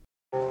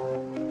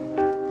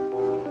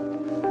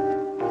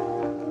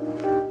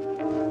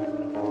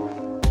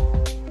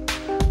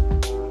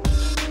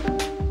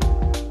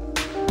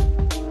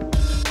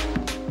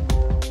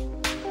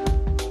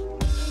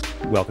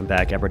Welcome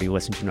back, everybody.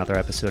 Listen to another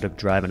episode of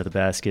Drive Into the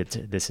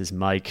Basket. This is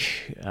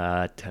Mike.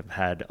 I've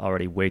had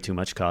already way too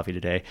much coffee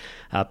today.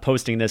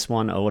 Posting this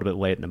one a little bit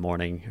late in the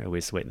morning, or at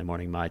least late in the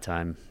morning my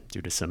time,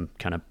 due to some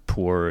kind of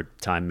poor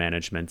time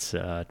management.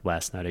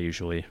 Last night I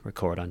usually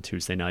record on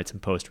Tuesday nights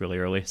and post really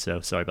early, so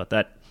sorry about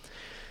that.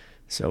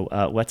 So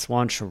let's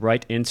launch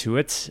right into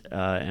it,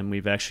 and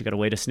we've actually got a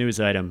latest news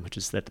item, which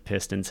is that the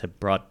Pistons have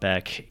brought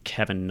back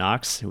Kevin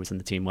Knox, who was in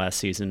the team last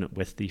season,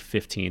 with the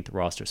 15th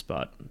roster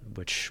spot,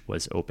 which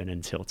was open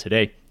until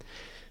today.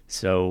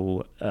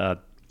 So I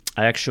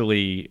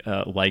actually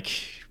like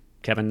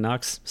Kevin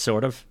Knox,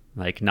 sort of,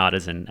 like not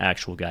as an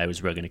actual guy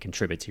who's really going to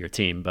contribute to your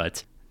team,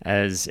 but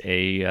as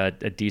a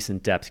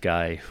decent depth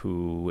guy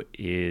who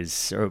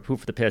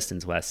for the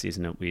Pistons last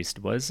season at least,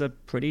 was a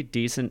pretty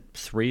decent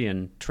 3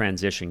 and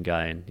transition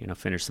guy and,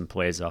 finished some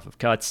plays off of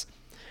cuts,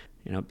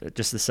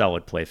 just a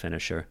solid play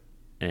finisher.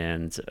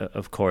 And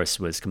of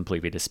course was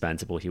completely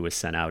dispensable. He was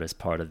sent out as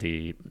part of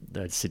the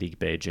Sadiq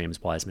Bey,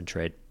 James Wiseman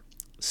trade.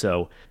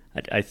 So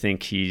I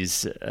think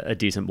he's a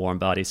decent warm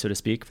body, so to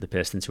speak, for the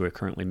Pistons, who are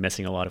currently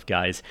missing a lot of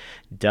guys.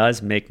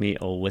 Does make me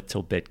a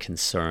little bit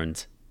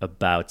concerned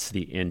about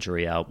the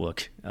injury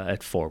outlook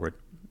at forward.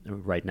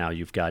 Right now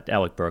you've got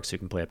Alec Burks, who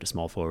can play up to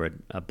small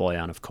forward,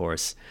 Boyan, of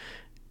course,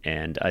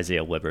 and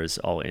Isaiah Livers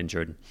all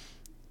injured.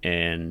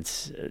 And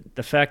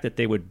the fact that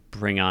they would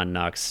bring on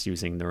Knox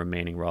using the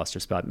remaining roster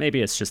spot,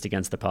 maybe it's just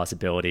against the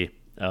possibility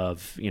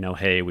of,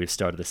 hey, we've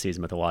started the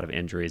season with a lot of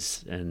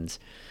injuries and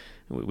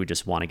we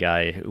just want a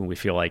guy who we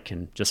feel like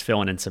can just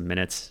fill in some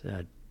minutes,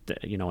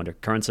 under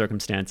current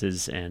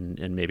circumstances and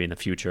maybe in the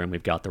future, and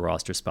we've got the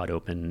roster spot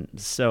open.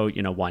 So,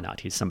 why not?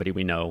 He's somebody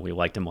we know. We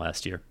liked him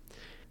last year.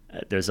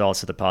 There's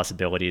also the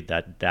possibility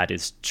that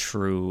is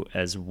true,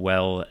 as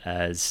well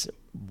as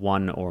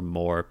one or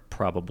more,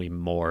 probably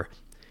more,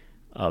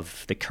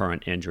 of the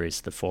current injuries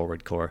to the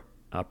forward core,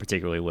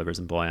 particularly Livers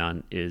and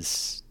Boyan,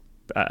 is,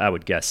 I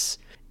would guess,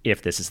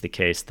 if this is the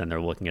case, then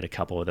they're looking at a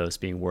couple of those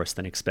being worse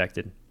than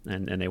expected,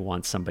 and they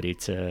want somebody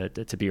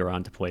to be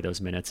around to play those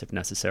minutes if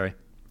necessary,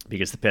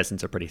 because the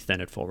Pistons are pretty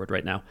thin at forward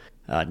right now.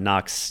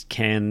 Knox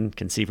can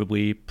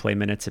conceivably play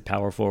minutes at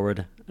power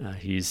forward.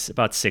 He's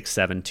about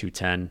 6'7",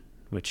 210,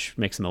 which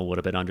makes him a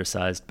little bit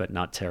undersized, but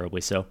not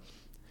terribly so.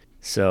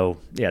 So,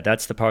 yeah,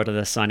 that's the part of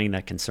the signing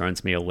that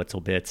concerns me a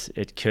little bit.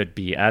 It could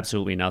be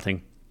absolutely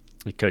nothing.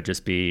 It could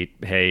just be,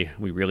 hey,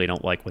 we really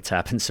don't like what's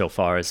happened so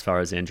far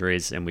as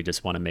injuries, and we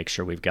just want to make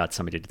sure we've got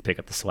somebody to pick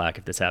up the slack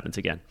if this happens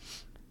again.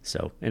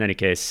 So, in any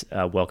case,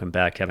 welcome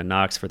back, Kevin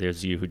Knox. For those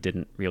of you who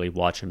didn't really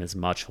watch him as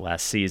much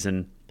last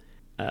season,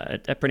 I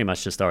pretty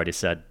much just already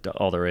said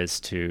all there is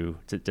to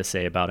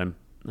say about him.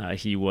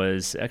 He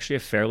was actually a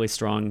fairly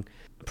strong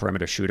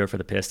perimeter shooter for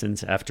the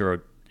Pistons.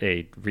 After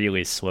a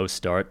really slow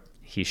start,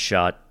 he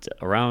shot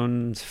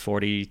around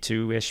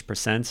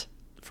 42-ish%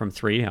 from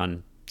 3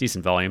 on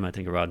decent volume, I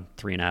think around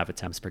 3.5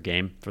 attempts per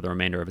game for the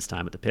remainder of his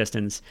time with the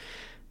Pistons.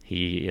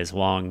 He is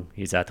long,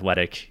 he's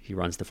athletic, he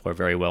runs the floor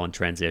very well in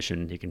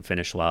transition, he can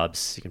finish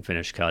lobs, he can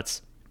finish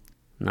cuts.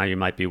 Now you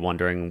might be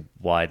wondering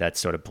why that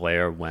sort of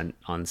player went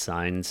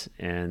unsigned,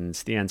 and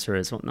the answer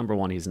is, well, number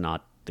one, he's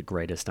not the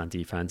greatest on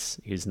defense.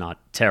 He's not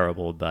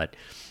terrible, but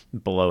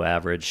below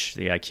average.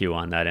 The IQ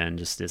on that end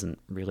just isn't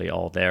really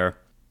all there.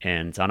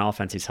 And on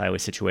offense, he's highly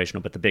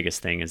situational, but the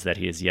biggest thing is that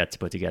he has yet to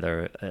put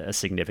together a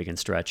significant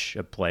stretch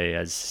of play,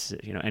 as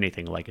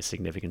anything like a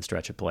significant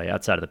stretch of play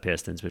outside of the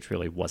Pistons, which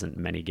really wasn't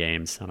many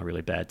games on a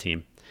really bad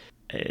team.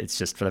 It's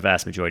just for the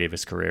vast majority of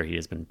his career, he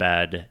has been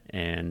bad,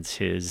 and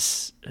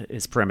his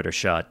perimeter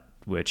shot,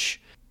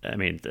 which, I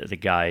mean, the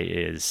guy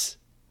is,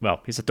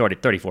 well, he's a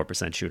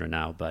 34% shooter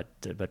now, but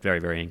very,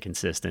 very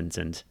inconsistent,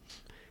 and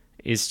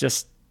he's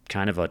just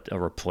kind of a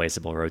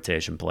replaceable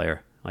rotation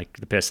player.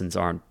 Like, the Pistons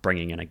aren't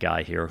bringing in a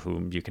guy here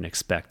whom you can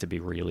expect to be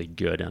really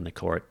good on the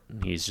court.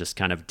 He's just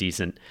kind of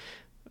decent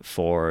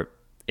for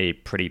a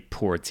pretty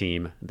poor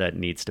team that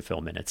needs to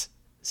fill minutes.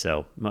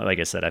 So, like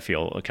I said, I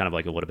feel kind of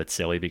like a little bit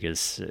silly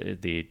because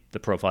the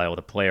profile of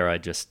the player I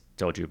just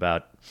told you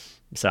about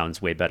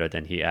sounds way better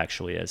than he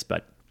actually is.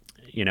 But,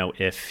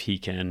 if he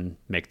can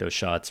make those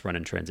shots, run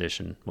in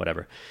transition,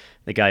 whatever,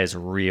 the guy is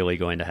really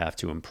going to have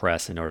to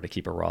impress in order to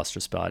keep a roster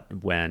spot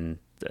when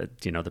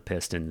the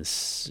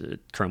Pistons'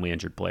 currently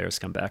injured players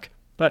come back.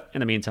 But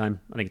in the meantime,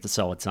 I think it's a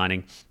solid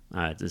signing.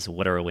 There's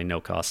literally no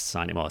cost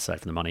signing, well,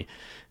 aside from the money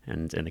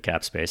and in the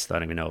cap space. I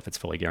don't even know if it's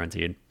fully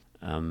guaranteed.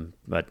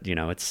 But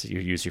it's, you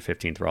use your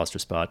 15th roster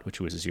spot,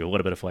 which loses you a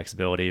little bit of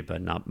flexibility,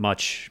 but not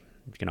much.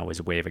 You can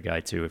always waive a guy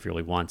too if you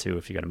really want to.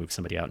 If you got to move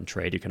somebody out in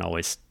trade, you can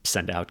always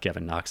send out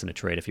Kevin Knox in a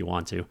trade if you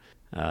want to,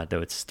 though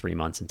it's 3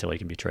 months until he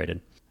can be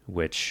traded,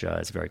 which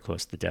is very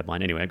close to the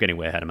deadline. Anyway, I'm getting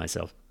way ahead of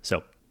myself.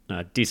 So,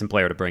 decent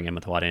player to bring in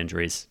with a lot of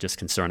injuries. Just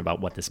concerned about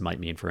what this might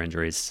mean for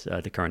injuries,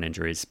 the current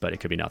injuries, but it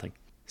could be nothing.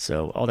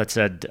 So all that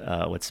said,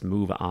 let's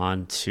move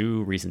on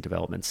to recent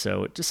developments.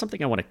 So just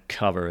something I want to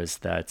cover is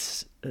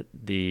that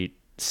the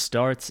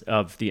start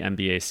of the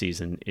NBA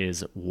season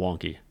is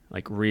wonky,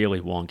 like really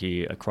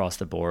wonky across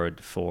the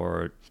board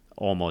for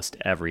almost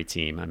every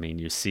team. I mean,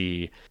 you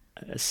see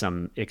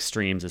some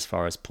extremes as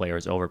far as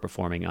players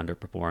overperforming,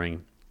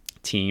 underperforming,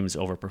 teams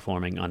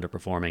overperforming,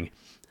 underperforming.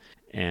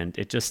 And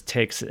it just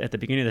takes, at the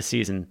beginning of the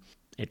season,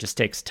 it just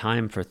takes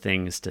time for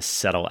things to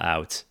settle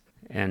out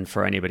and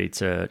for anybody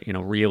to,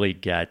 really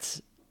get,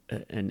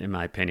 in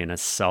my opinion, a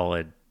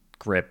solid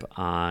grip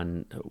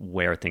on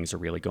where things are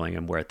really going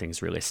and where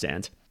things really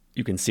stand.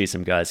 You can see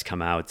some guys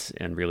come out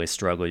and really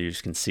struggle. You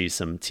can see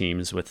some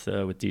teams with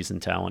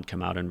decent talent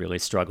come out and really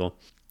struggle.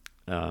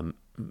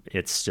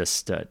 It's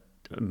just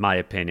my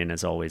opinion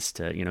is always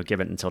to give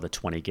it until the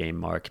 20-game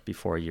mark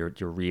before you're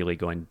really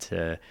going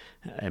to,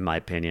 in my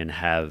opinion,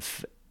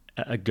 have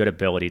a good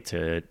ability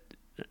to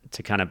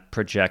kind of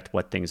project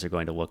what things are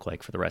going to look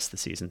like for the rest of the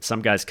season.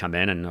 Some guys come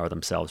in and are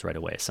themselves right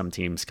away. Some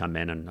teams come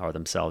in and are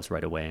themselves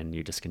right away, and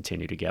you just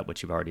continue to get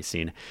what you've already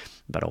seen.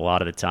 But a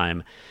lot of the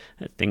time,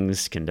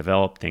 things can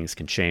develop, things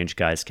can change,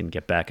 guys can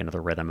get back into the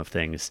rhythm of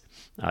things.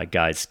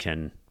 Guys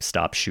can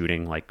stop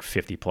shooting like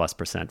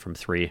 50+% from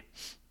three.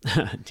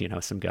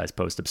 Some guys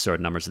post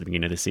absurd numbers at the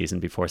beginning of the season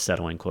before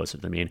settling closer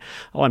to the mean.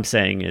 All I'm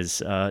saying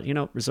is,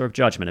 reserve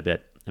judgment a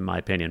bit, in my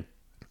opinion.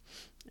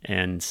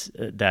 And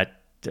that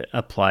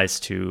applies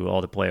to all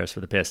the players for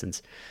the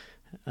Pistons,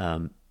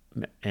 and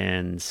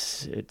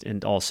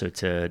also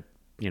to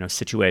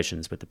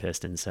situations with the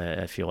Pistons.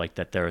 I feel like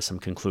that there are some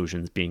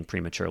conclusions being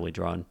prematurely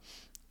drawn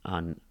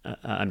on.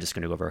 I'm just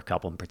going to go over a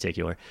couple in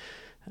particular.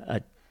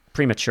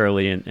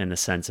 Prematurely in the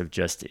sense of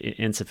just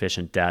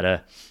insufficient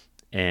data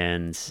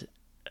and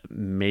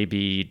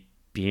maybe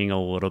being a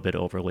little bit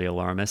overly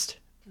alarmist,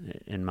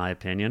 in my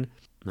opinion.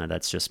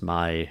 That's just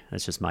my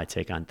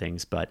take on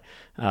things. But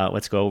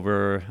let's go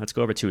over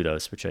two of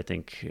those, which I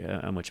think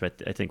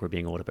we're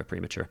being a little bit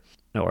premature,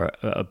 or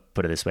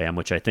put it this way, on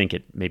which I think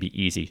it may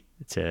be easy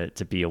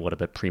to be a little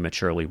bit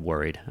prematurely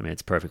worried. I mean,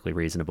 it's perfectly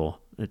reasonable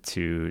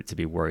to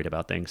be worried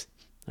about things.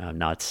 I'm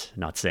not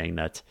saying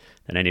that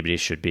anybody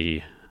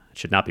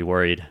should not be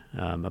worried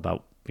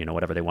about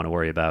whatever they want to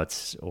worry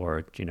about,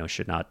 or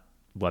should not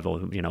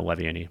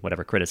levy any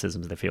whatever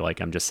criticisms they feel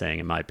like. I'm just saying,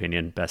 in my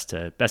opinion, best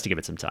to give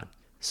it some time.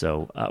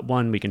 So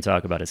one we can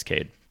talk about is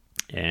Cade.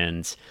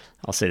 And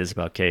I'll say this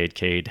about Cade.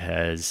 Cade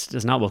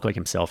does not look like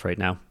himself right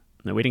now.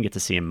 We didn't get to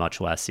see him much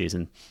last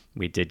season.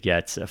 We did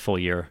get a full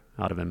year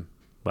out of him.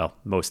 Well,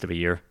 most of a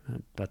year,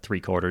 about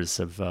three quarters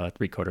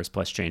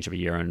plus change of a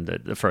year. And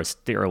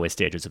the early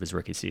stages of his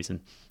rookie season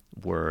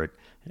were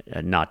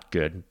not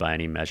good by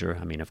any measure.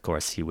 I mean, of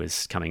course, he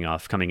was coming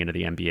into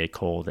the NBA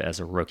cold as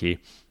a rookie,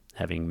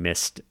 having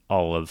missed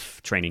all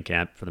of training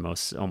camp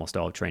almost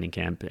all of training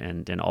camp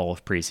and all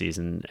of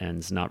preseason,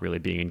 and not really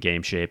being in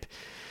game shape.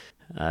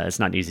 It's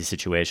not an easy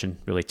situation.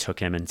 Really took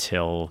him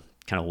until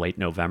kind of late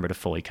November to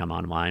fully come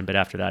online. But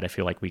after that, I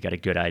feel like we got a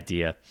good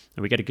idea,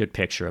 and we got a good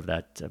picture of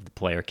the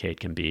player Cade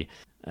can be,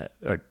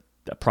 or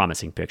a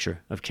promising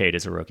picture of Cade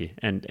as a rookie.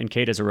 And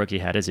Cade as a rookie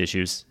had his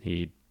issues.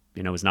 He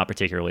was not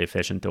particularly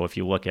efficient, though if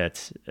you look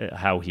at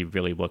how he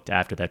really looked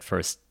after that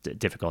first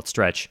difficult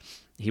stretch,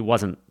 he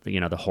wasn't,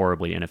 the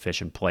horribly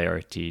inefficient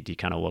player he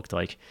kind of looked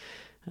like.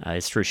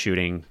 His true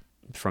shooting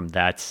from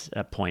that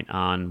point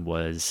on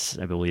was,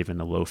 I believe, in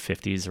the low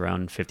 50s,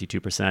 around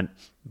 52%,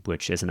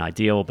 which isn't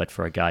ideal, but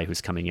for a guy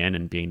who's coming in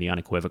and being the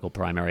unequivocal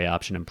primary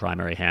option and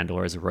primary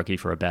handler as a rookie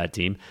for a bad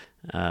team,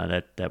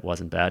 that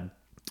wasn't bad.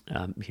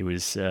 He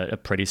was a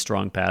pretty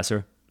strong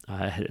passer.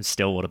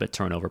 Still a little bit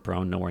turnover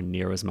prone, nowhere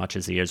near as much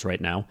as he is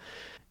right now,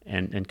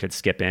 and could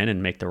skip in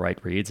and make the right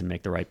reads and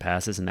make the right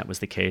passes, and that was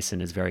the case in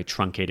his very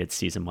truncated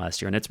season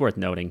last year. And it's worth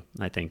noting,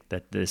 I think,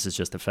 that this is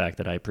just a fact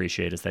that I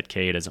appreciate, is that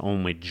Cade has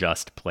only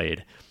just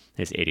played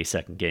his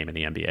 82nd game in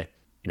the NBA.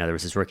 There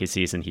was his rookie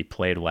season. He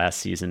played last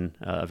season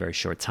a very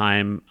short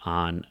time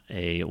on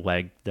a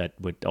leg that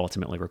would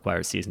ultimately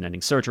require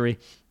season-ending surgery.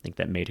 I think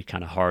that made it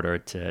kind of harder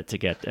to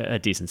get a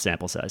decent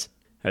sample size.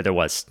 There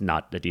was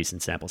not a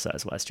decent sample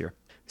size last year.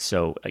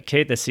 So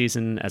Cade this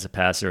season as a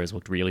passer has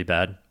looked really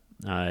bad.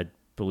 I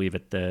believe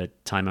at the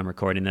time I'm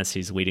recording this,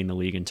 he's leading the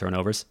league in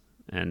turnovers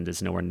and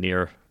is nowhere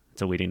near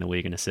to leading the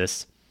league in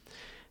assists.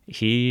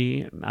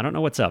 I don't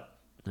know what's up.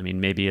 I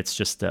mean, maybe it's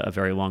just a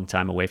very long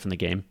time away from the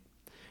game,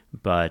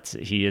 but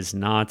he is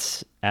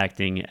not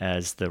acting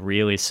as the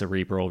really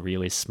cerebral,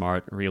 really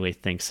smart, really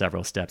think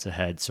several steps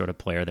ahead sort of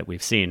player that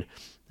we've seen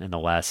in the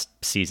last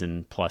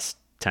season plus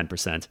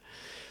 10%.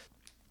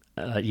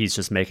 He's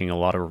just making a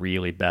lot of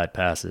really bad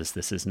passes.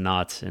 This does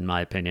not, in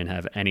my opinion,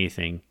 have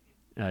anything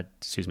to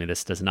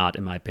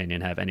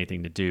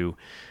do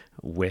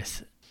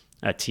with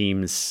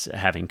teams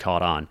having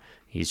caught on.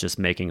 He's just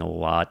making a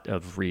lot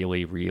of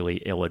really,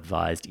 really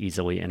ill-advised,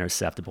 easily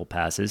interceptable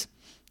passes.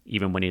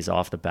 Even when he's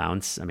off the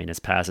bounce, I mean, his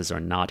passes are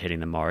not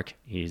hitting the mark.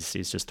 He's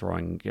just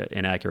throwing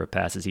inaccurate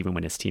passes. Even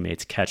when his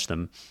teammates catch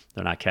them,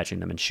 they're not catching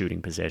them in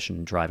shooting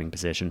position, driving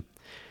position.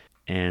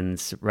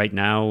 And right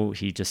now,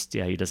 he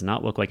does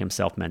not look like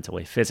himself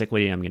mentally.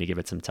 Physically, I'm going to give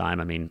it some time.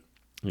 I mean,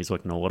 he's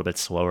looking a little bit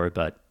slower,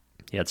 but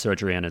he had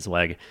surgery on his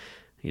leg.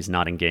 He's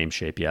not in game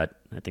shape yet.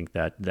 I think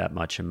that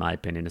much, in my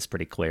opinion, is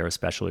pretty clear,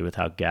 especially with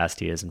how gassed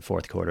he is in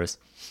fourth quarters.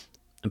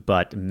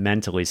 but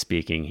mentally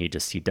speaking, he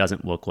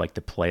doesn't look like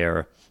the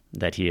player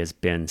that he has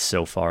been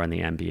so far in the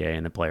NBA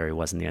and the player he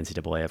was in the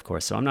NCAA, of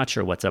course. So I'm not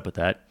sure what's up with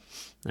that.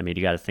 I mean,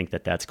 you got to think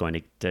that that's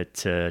going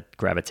to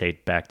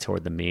gravitate back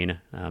toward the mean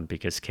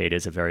because Cade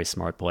is a very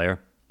smart player.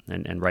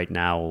 And right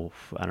now,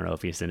 I don't know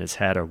if he's in his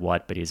head or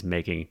what, but he's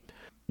making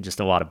just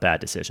a lot of bad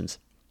decisions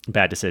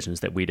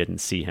that we didn't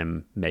see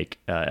him make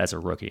as a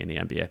rookie in the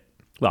NBA.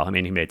 Well, I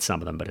mean, he made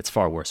some of them, but it's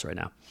far worse right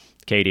now.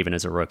 Cade, even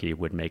as a rookie,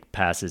 would make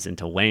passes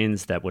into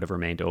lanes that would have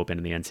remained open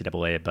in the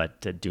NCAA,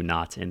 but do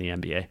not in the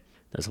NBA.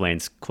 Those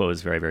lanes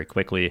close very, very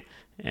quickly,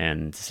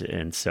 and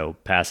so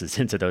passes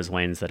into those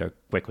lanes that are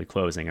quickly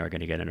closing are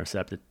going to get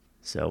intercepted.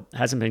 So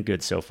hasn't been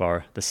good so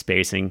far. The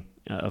spacing,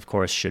 of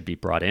course, should be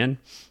brought in.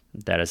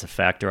 That is a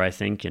factor, I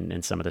think,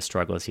 in some of the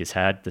struggles he's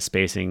had. The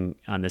spacing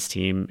on this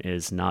team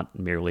is not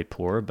merely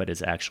poor, but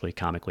is actually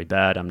comically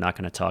bad. I'm not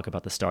going to talk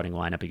about the starting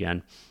lineup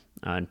again,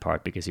 in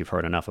part because you've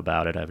heard enough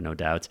about it, I have no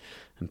doubt,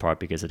 in part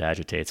because it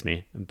agitates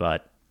me.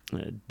 But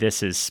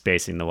this is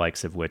spacing the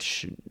likes of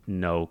which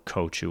no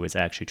coach who is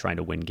actually trying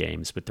to win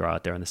games would throw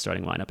out there in the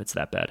starting lineup. It's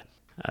that bad.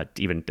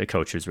 Even a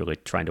coach who's really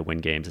trying to win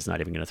games is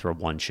not even going to throw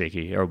one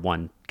shaky or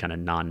one kind of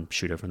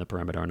non-shooter from the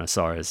perimeter. And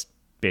Sasser is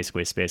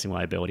basically a spacing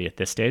liability at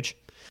this stage.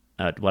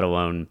 Let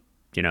alone,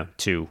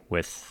 two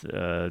with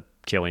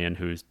Killian,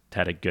 who's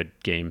had a good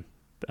game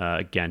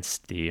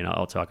against the,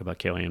 I'll talk about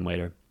Killian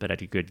later, but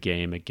had a good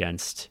game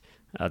against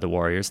the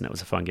Warriors, and that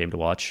was a fun game to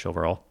watch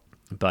overall.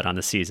 But on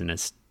the season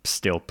is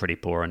still pretty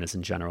poor and is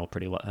in general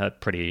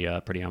pretty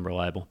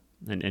unreliable.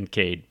 And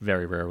Cade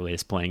very rarely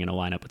is playing in a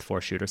lineup with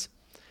 4 shooters.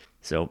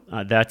 So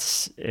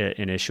that's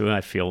an issue. I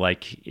feel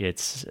like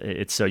it's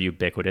so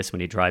ubiquitous when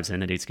he drives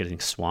in that he's getting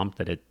swamped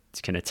that it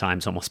can at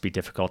times almost be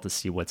difficult to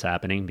see what's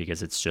happening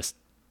because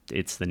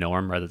it's the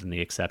norm rather than the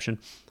exception.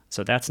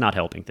 So that's not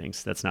helping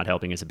things. That's not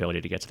helping his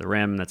ability to get to the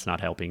rim. That's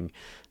not helping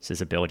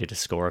his ability to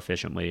score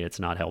efficiently. It's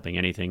not helping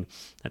anything.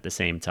 At the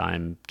same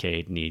time,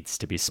 Cade needs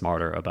to be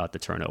smarter about the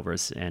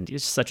turnovers. And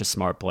he's such a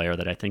smart player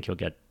that I think he'll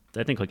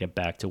get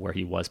back to where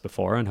he was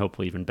before and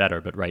hopefully even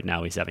better. But right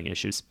now he's having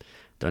issues.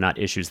 Though not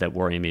issues that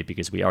worry me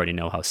because we already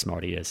know how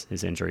smart he is.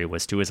 His injury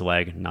was to his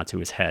leg, not to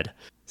his head.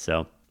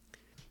 So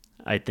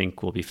I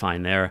think we'll be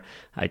fine there.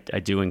 I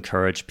do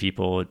encourage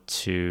people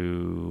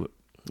to,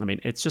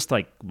 it's just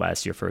like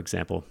last year, for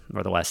example,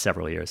 or the last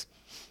several years,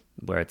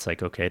 where it's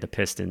like, okay, the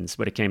Pistons,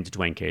 when it came to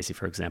Dwayne Casey,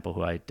 for example,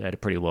 who I had a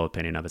pretty low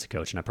opinion of as a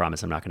coach, and I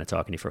promise I'm not going to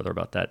talk any further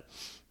about that.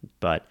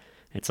 But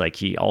it's like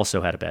he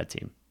also had a bad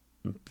team.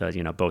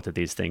 Both of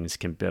these things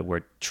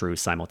were true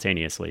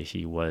simultaneously.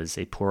 He was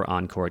a poor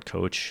on-court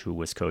coach who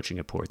was coaching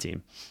a poor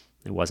team.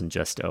 It wasn't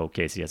just,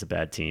 Casey has a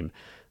bad team,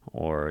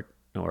 or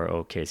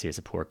Casey is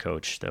a poor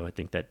coach, though I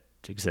think that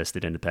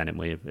existed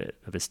independently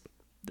of his.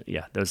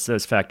 Yeah,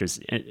 those factors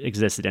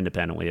existed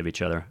independently of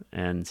each other,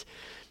 and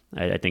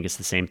I think it's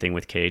the same thing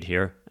with Cade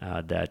here.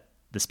 That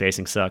the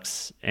spacing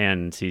sucks,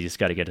 and he just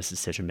got to get his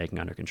decision making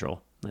under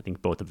control. I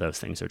think both of those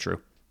things are true,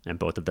 and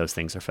both of those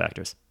things are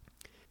factors.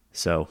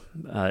 So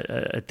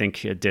I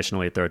think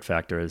additionally, a third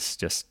factor is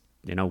just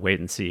wait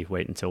and see.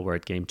 Wait until we're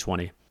at game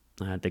 20.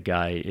 The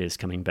guy is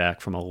coming back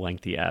from a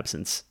lengthy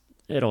absence.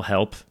 It'll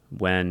help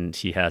when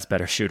he has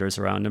better shooters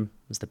around him,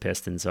 as the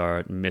Pistons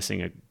are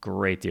missing a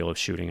great deal of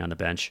shooting on the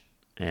bench.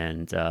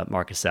 And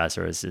Marcus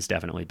Sasser has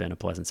definitely been a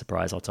pleasant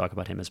surprise. I'll talk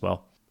about him as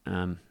well.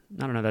 I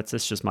don't know. That's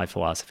just my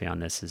philosophy on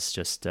this is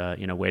just,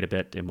 wait a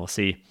bit and we'll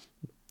see.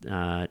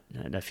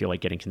 And I feel like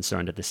getting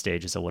concerned at this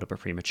stage is a little bit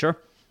premature.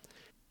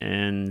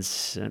 And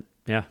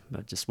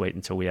just wait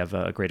until we have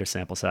a greater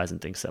sample size and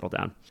things settle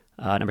down.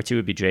 Number 2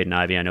 would be Jaden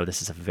Ivey. I know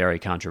this is a very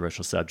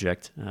controversial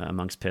subject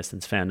amongst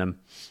Pistons fandom.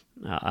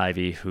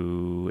 Ivey,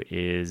 who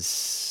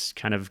is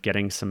kind of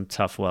getting some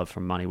tough love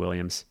from Monty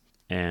Williams.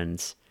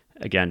 And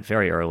again,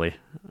 very early.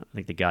 I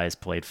think the guy has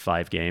played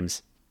 5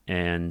 games.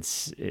 And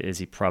is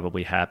he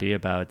probably happy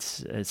about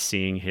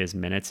seeing his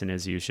minutes and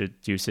his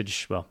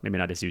usage? Well, maybe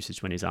not his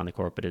usage when he's on the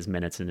court, but his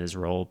minutes and his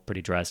role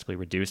pretty drastically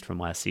reduced from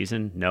last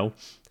season? No.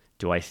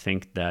 Do I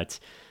think that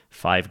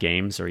 5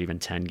 games or even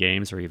 10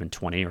 games or even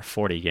 20 or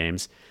 40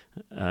 games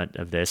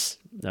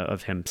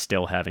of him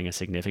still having a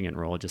significant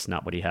role, just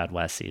not what he had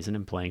last season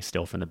and playing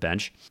still from the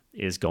bench,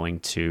 is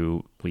going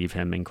to leave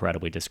him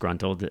incredibly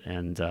disgruntled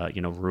and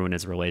ruin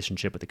his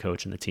relationship with the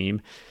coach and the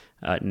team?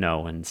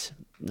 No, and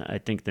I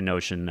think the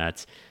notion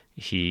that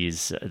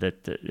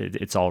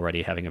it's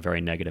already having a very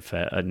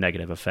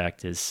negative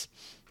effect is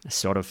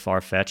sort of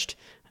far-fetched.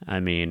 I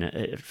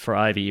mean, for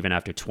Ivey, even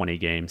after 20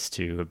 games,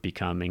 to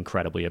become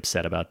incredibly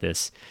upset about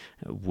this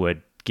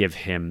would give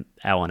him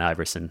Allen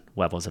Iverson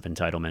levels of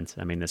entitlement.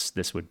 I mean,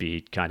 this would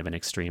be kind of an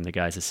extreme. The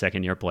guy's a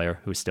second-year player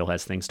who still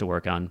has things to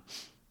work on.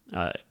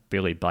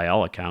 Really, by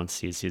all accounts,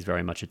 he's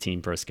very much a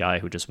team-first guy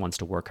who just wants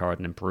to work hard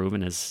and improve,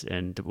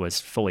 and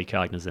was fully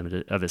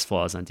cognizant of his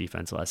flaws on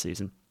defense last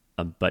season.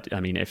 But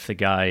I mean, if the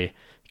guy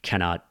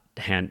cannot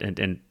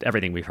and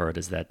everything we've heard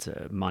is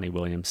that Monty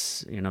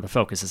Williams, the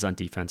focus is on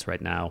defense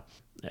right now.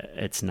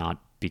 It's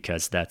not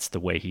because that's the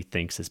way he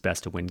thinks is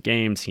best to win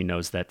games. He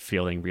knows that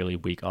fielding really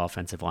weak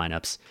offensive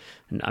lineups,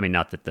 I mean,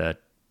 not that the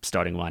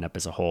starting lineup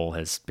as a whole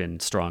has been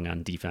strong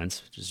on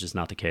defense, which is just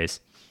not the case.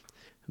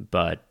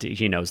 But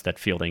he knows that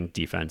fielding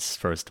defense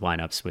first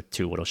lineups with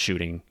too little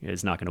shooting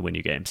is not going to win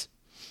you games.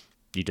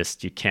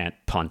 You can't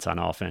punt on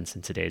offense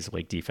in today's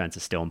league. Defense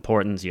is still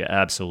important. You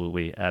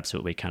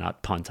absolutely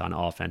cannot punt on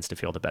offense to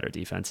field a better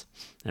defense.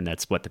 And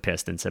that's what the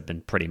Pistons have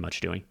been pretty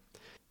much doing.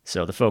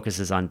 So the focus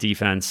is on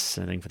defense,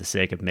 I think, for the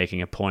sake of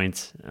making a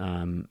point,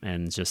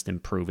 and just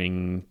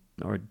improving,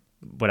 or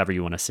whatever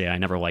you want to say. I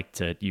never like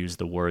to use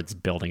the words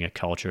building a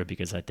culture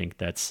because I think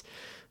that's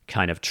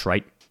kind of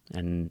trite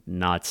and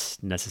not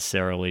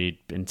necessarily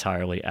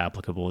entirely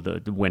applicable.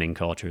 The winning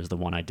culture is the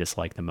one I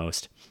dislike the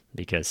most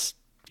because,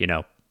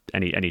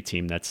 any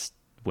team that's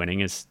winning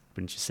is,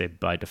 wouldn't you say,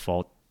 by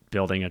default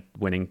building a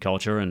winning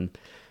culture, and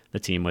the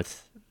team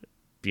with,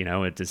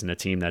 it isn't a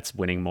team that's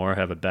winning more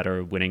have a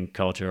better winning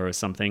culture or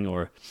something,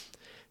 or,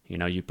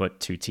 you put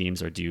two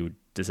teams, or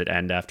does it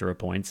end after a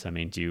point? I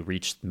mean, do you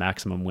reach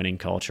maximum winning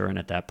culture? And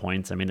at that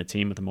point, I mean, the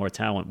team with the more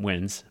talent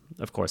wins.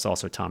 Of course,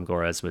 also Tom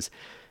Gores was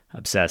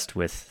obsessed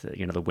with,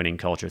 the winning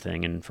culture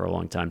thing, and for a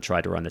long time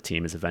tried to run the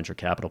team as a venture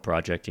capital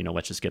project.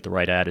 Let's just get the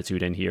right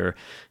attitude in here.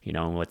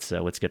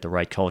 Let's get the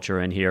right culture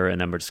in here,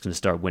 and then we're just going to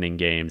start winning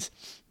games,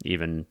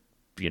 even,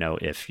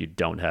 if you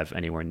don't have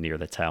anywhere near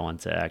the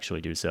talent to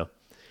actually do so.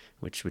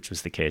 Which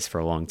was the case for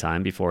a long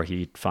time before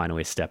he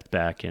finally stepped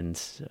back and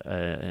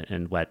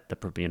let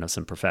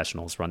some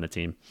professionals run the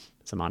team,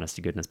 some honest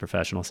to goodness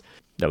professionals.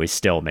 Though he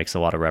still makes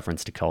a lot of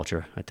reference to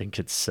culture. I think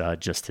it's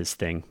just his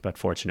thing, but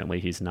fortunately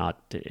he's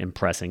not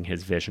impressing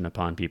his vision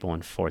upon people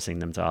and forcing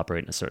them to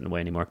operate in a certain way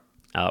anymore.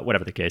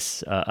 Whatever the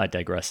case, I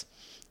digress.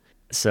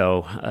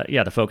 So,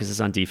 the focus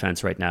is on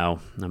defense right now.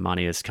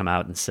 Monty has come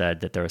out and said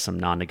that there are some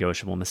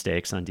non-negotiable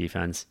mistakes on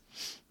defense,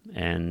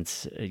 and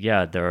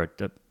there are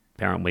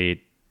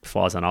apparently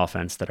flaws on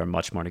offense that are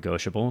much more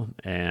negotiable,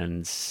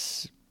 and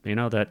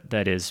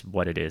that is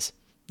what it is.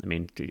 I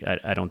mean,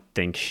 I don't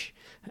think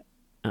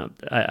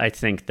I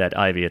think that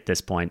Ivey at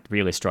this point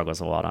really struggles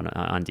a lot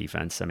on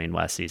defense. I mean,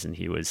 last season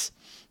he was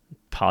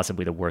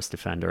possibly the worst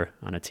defender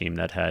on a team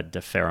that had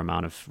a fair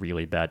amount of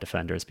really bad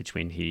defenders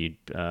between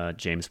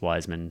James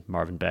Wiseman,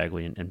 Marvin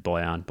Bagley, and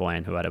Boyan.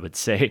 Boyan, who I would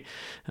say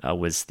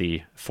was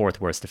the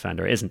fourth worst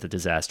defender, isn't the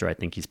disaster I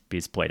think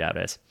he's played out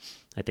as.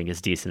 I think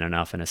is decent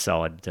enough and a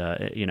solid,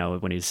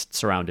 when he's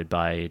surrounded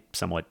by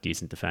somewhat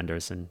decent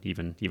defenders, and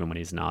even when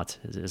he's not,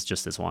 is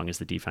just as long as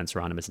the defense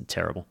around him isn't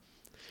terrible.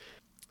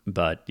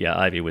 But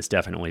Ivey was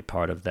definitely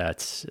part of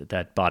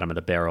that bottom of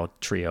the barrel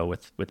trio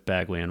with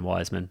Bagley and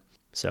Wiseman.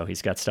 So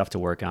he's got stuff to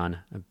work on,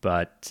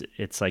 but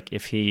it's like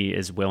if he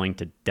is willing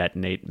to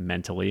detonate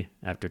mentally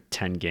after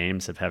 10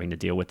 games of having to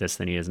deal with this,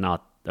 then he is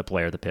not a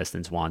player the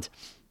Pistons want.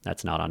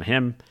 That's not on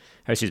him.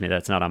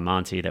 That's not on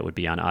Monty. That would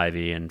be on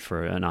Ivey and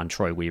on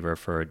Troy Weaver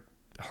for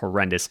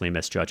horrendously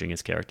misjudging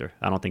his character.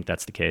 I don't think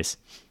that's the case.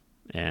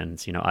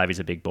 And, Ivey's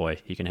a big boy.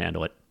 He can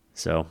handle it.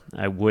 So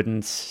I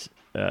wouldn't,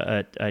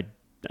 I'd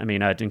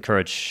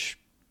encourage,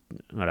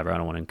 whatever, I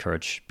don't want to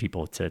encourage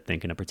people to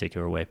think in a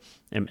particular way.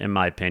 In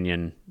my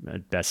opinion,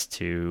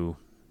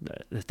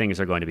 things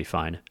are going to be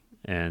fine.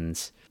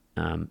 And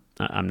I'm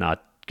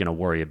not going to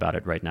worry about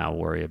it right now.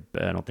 I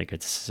don't think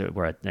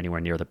we're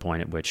anywhere near the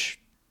point at which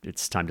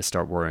it's time to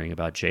start worrying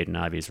about Jaden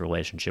Ivey's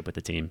relationship with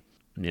the team.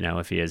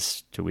 If he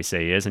is who we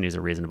say he is, and he's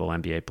a reasonable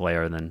NBA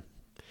player, then,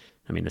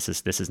 this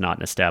is not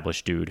an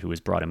established dude who was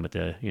brought in with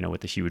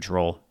a huge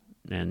role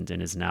and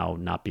is now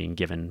not being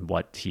given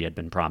what he had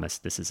been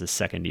promised. This is a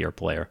second-year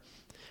player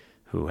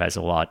who has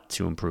a lot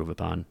to improve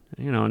upon.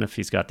 And if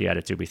he's got the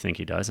attitude we think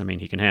he does,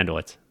 he can handle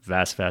it.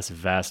 Vast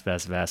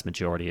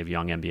majority of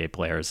young NBA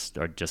players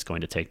are just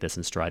going to take this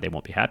in stride. They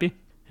won't be happy,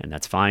 and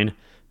that's fine.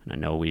 And I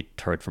know we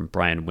heard from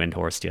Brian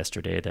Windhorst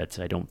yesterday that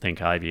I don't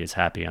think Ivey is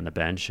happy on the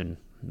bench, and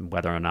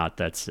whether or not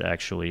that's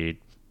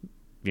actually,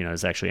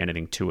 is actually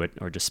anything to it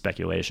or just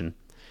speculation.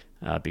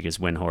 Because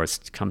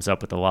Windhorst comes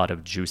up with a lot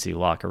of juicy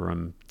locker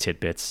room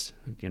tidbits,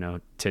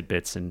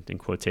 tidbits in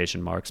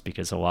quotation marks,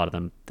 because a lot of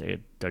them,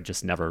 they're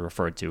just never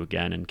referred to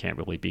again and can't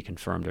really be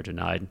confirmed or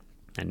denied,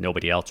 and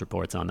nobody else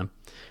reports on them.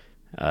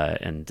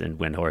 And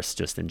Windhorst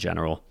just in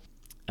general,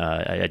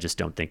 I just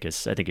don't think I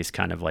think he's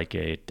kind of like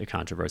a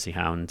controversy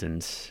hound,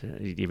 and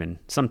even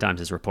sometimes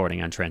his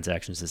reporting on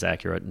transactions is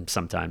accurate, and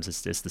sometimes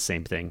it's the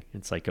same thing.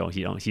 It's like,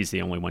 he's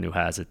the only one who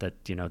has it,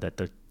 that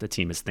the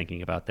team is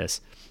thinking about this,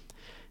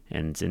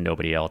 and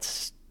nobody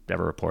else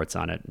ever reports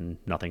on it, and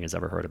nothing is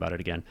ever heard about it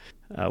again.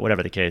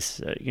 Whatever the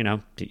case,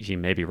 he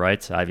may be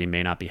right. Ivey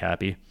may not be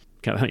happy,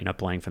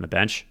 playing from the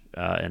bench,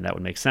 and that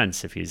would make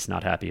sense if he's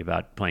not happy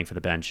about playing for the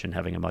bench and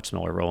having a much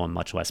smaller role and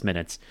much less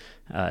minutes.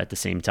 At the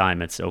same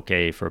time, it's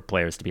okay for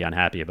players to be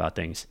unhappy about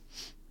things.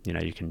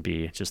 You can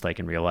be, just like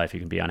in real life, you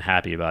can be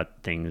unhappy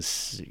about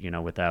things,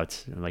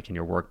 without, like in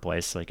your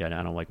workplace, like I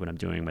don't like what I'm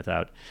doing,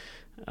 without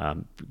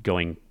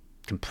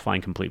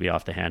flying completely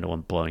off the handle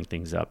and blowing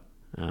things up.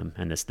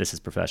 And this is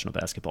professional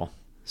basketball.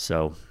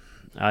 So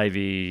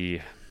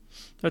Ivey,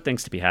 there are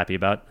things to be happy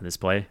about in this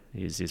play.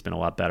 He's been a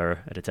lot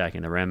better at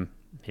attacking the rim.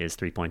 His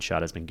three-point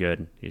shot has been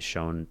good. He's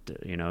shown,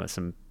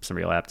 some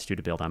real aptitude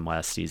to build on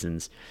last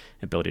season's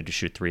ability to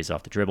shoot threes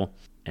off the dribble.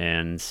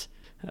 And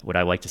would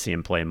I like to see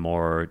him play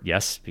more?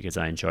 Yes, because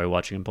I enjoy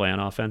watching him play on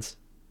offense.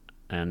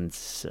 And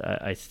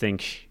I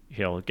think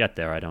he'll get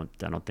there. I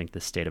don't think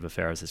this state of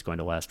affairs is going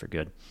to last for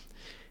good.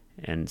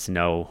 And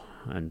no,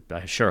 and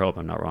I sure hope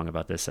I'm not wrong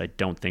about this, I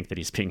don't think that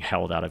he's being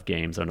held out of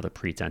games under the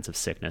pretense of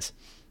sickness.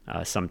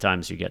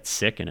 Sometimes you get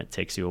sick and it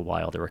takes you a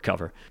while to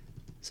recover.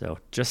 So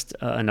just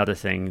another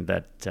thing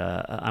that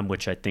on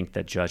which I think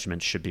that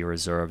judgment should be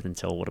reserved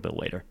until a little bit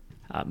later.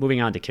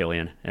 Moving on to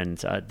Killian, and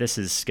this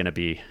is going to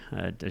be,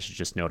 I should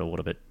just note, a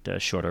little bit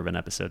shorter of an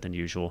episode than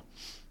usual,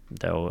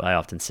 though I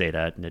often say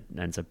that, and it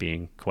ends up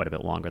being quite a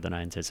bit longer than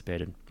I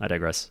anticipated. I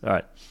digress. All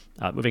right,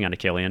 moving on to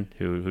Killian,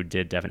 who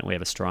did definitely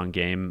have a strong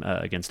game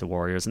against the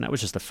Warriors, and that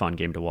was just a fun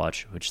game to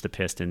watch, which the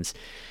Pistons,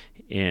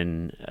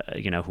 who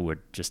were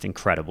just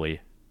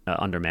incredibly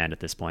undermanned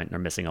at this point and are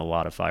missing a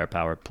lot of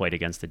firepower, played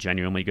against a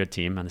genuinely good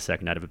team on the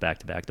second night of a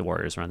back-to-back. The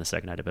Warriors were on the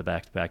second night of a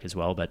back-to-back as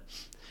well, but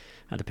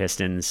the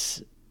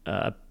Pistons,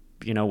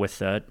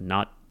 with a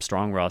not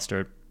strong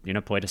roster,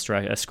 played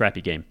a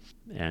scrappy game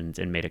and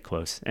made it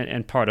close.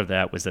 And part of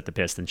that was that the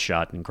Pistons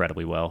shot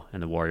incredibly well,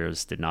 and the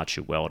Warriors did not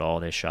shoot well at all.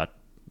 They shot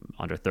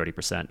under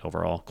 30%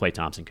 overall. Klay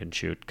Thompson couldn't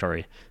shoot.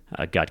 Curry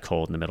got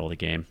cold in the middle of the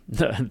game,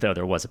 though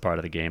there was a part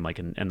of the game, like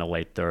in the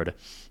late third,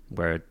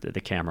 where the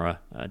camera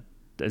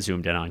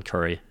zoomed in on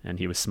Curry, and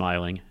he was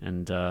smiling,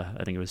 and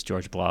I think it was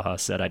George Blaha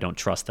said, "I don't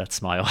trust that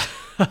smile."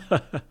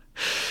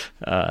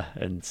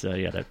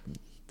 That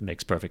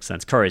makes perfect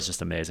sense. Curry's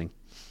just amazing.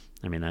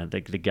 I mean, the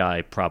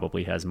guy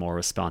probably has more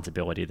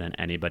responsibility than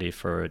anybody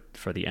for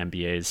the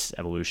NBA's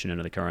evolution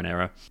into the current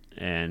era,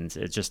 and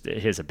it's just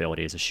his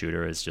ability as a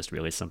shooter is just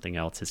really something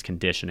else. His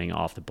conditioning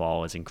off the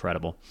ball is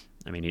incredible.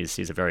 I mean,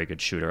 he's a very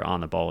good shooter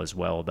on the ball as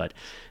well, but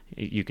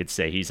you could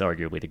say he's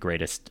arguably the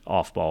greatest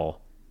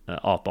off-ball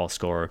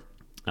scorer,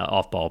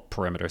 off-ball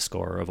perimeter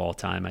scorer of all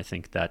time. I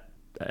think that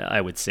I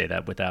would say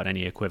that without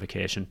any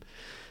equivocation.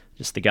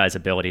 Just the guy's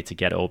ability to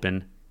get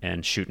open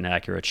and shoot an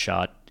accurate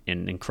shot in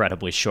an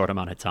incredibly short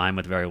amount of time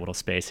with very little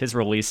space. His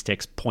release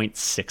takes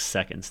 0.6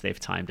 seconds. They've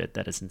timed it.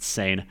 That is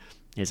insane.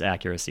 His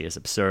accuracy is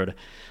absurd.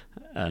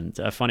 And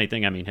a funny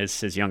thing, I mean,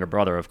 his younger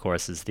brother, of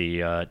course, is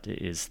the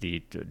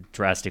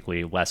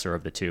drastically lesser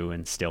of the two,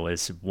 and still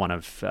is one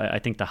of, I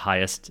think, the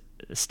highest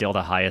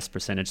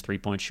percentage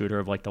three-point shooter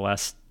of like the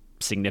last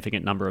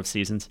significant number of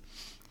seasons.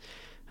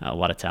 A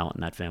lot of talent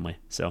in that family.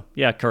 So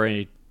yeah,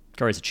 Curry's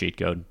a cheat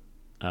code.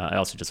 I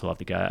also just love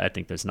the guy. I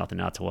think there's nothing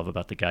not to love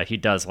about the guy. He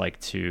does like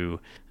to,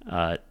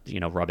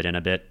 rub it in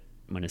a bit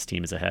when his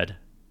team is ahead,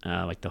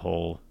 like the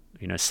whole,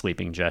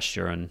 sleeping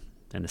gesture and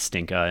the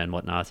stink eye and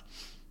whatnot.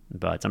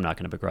 But I'm not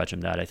going to begrudge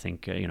him that. I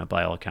think,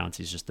 by all accounts,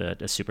 he's just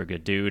a super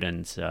good dude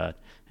and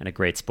a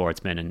great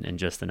sportsman and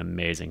just an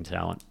amazing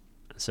talent.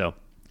 So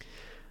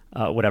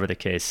whatever the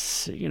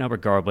case,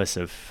 regardless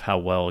of how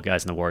well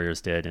guys in the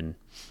Warriors did and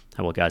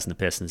how well guys in the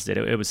Pistons did,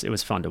 it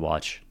was fun to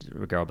watch,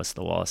 regardless of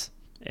the loss.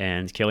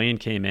 And Killian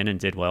came in and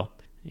did well.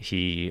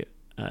 He,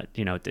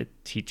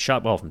 he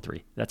shot well from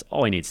three. That's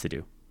all he needs to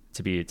do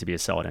to be a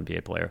solid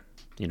NBA player.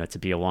 To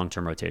be a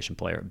long-term rotation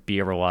player, be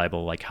a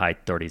reliable, like high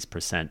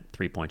 30%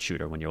 three-point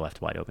shooter when you're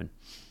left wide open.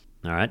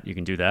 All right, you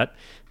can do that.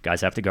 Guys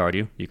have to guard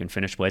you. You can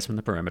finish plays from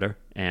the perimeter,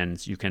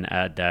 and you can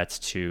add that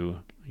to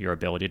your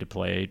ability to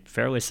play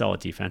fairly solid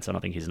defense. I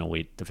don't think he's an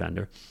elite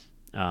defender,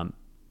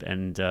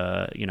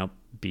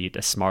 be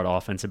a smart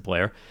offensive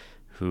player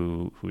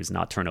who's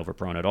not turnover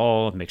prone at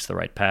all, makes the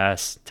right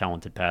pass,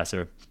 talented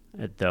passer.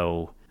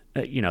 Though,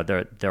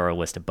 there are a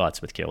list of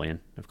buts with Killian,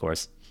 of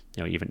course.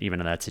 Even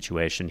in that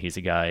situation, he's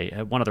a guy.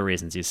 One of the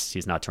reasons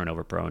he's not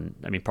turnover prone,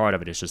 I mean, part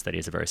of it is just that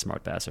he's a very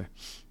smart passer.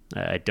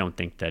 I don't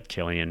think that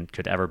Killian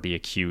could ever be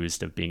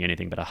accused of being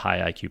anything but a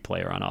high IQ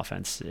player on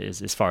offense,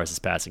 as far as his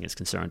passing is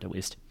concerned, at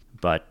least.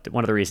 But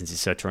one of the reasons he's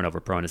so turnover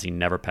prone is he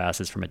never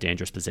passes from a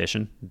dangerous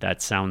position.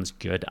 That sounds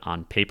good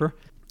on paper,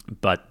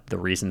 but the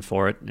reason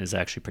for it is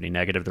actually pretty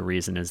negative. The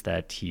reason is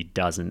that he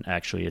doesn't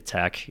actually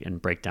attack and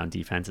break down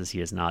defenses.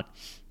 He is not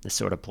the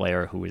sort of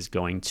player who is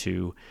going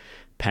to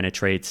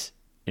penetrate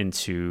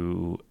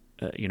into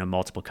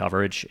multiple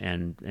coverage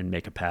and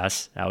make a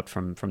pass out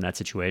from that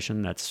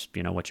situation. That's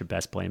what your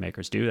best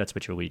playmakers do. That's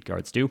what your lead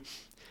guards do.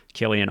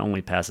 Killian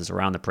only passes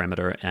around the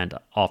perimeter and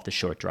off the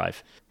short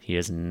drive. He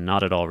is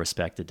not at all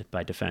respected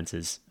by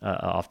defenses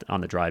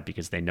on the drive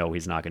because they know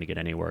he's not going to get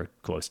anywhere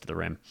close to the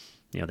rim.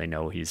 They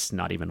know he's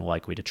not even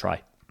likely to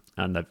try.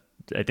 And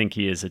I think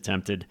he has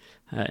attempted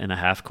in a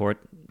half court,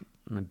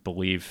 I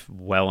believe,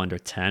 well under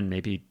 10,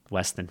 maybe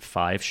less than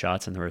 5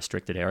 shots in the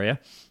restricted area.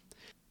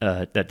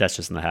 That's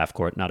just in the half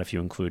court, not if you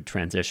include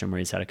transition, where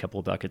he's had a couple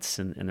of buckets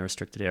in the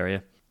restricted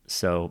area.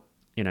 So,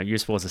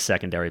 useful as a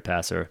secondary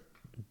passer,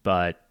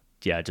 but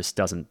yeah, just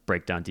doesn't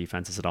break down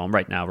defenses at all. And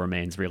right now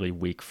remains really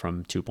weak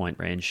from 2-point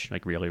range,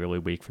 like really, really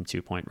weak from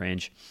 2-point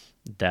range.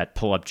 That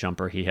pull-up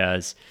jumper he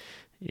has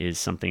is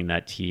something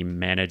that he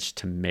managed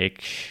to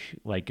make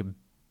like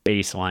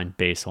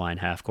baseline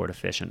half-court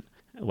efficient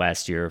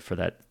last year for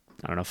that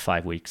I don't know,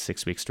 5-week,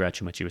 6-week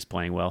stretch in which he was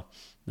playing well.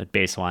 The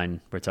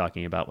baseline, we're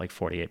talking about like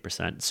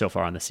 48%. So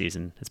far on the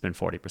season, it's been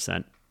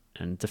 40%.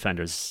 And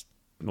defenders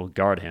will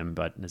guard him,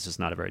 but it's just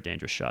not a very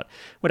dangerous shot.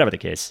 Whatever the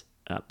case,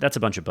 that's a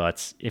bunch of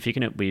buts. If he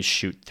can at least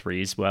shoot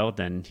threes well,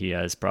 then he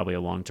has probably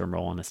a long-term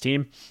role on this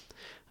team.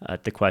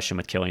 The question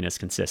with Killian is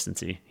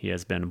consistency. He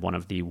has been one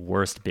of the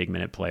worst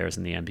big-minute players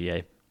in the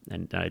NBA.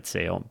 And I'd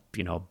say,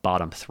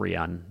 bottom 3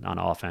 on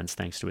offense,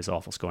 thanks to his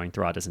awful scoring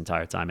throughout his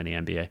entire time in the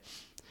NBA.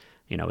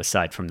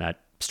 Aside from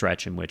that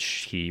stretch in which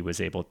he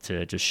was able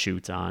to just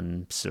shoot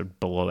on sort of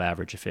below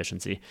average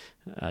efficiency.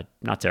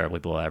 Not terribly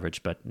below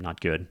average, but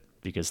not good,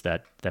 because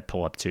that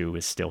pull-up 2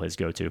 is still his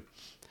go-to.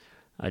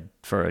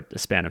 For a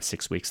span of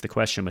 6 weeks, the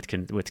question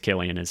with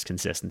Killian is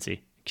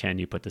consistency. Can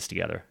you put this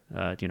together?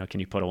 Can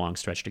you put a long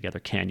stretch together?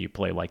 Can you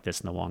play like this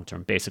in the long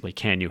term? Basically,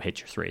 can you hit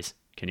your threes?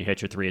 Can you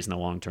hit your threes in the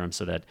long term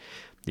so that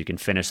you can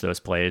finish those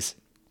plays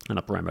on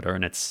the perimeter?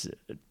 And it's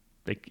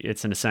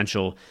an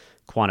essential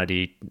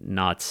quantity,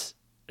 not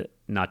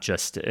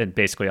just, and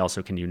basically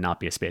also, can you not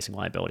be a spacing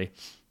liability?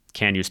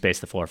 Can you space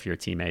the floor for your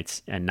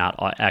teammates and not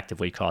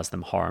actively cause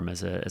them harm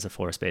as a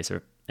floor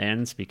spacer?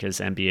 And because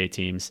NBA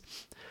teams,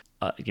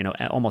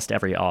 almost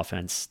every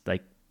offense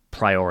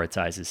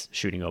prioritizes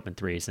shooting open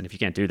threes, and if you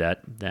can't do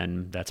that,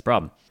 then that's a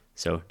problem.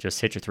 So just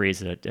hit your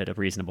threes at a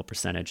reasonable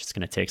percentage. It's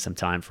going to take some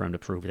time for him to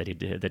prove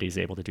that he's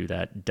able to do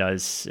that.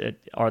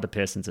 Are the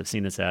Pistons? I've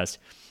seen this asked.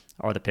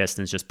 Are the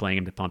Pistons just playing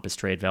him to pump his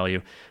trade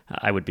value?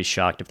 I would be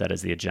shocked if that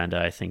is the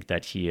agenda. I think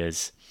that he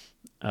is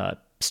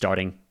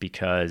starting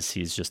because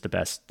he's just the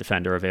best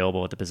defender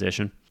available at the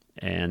position,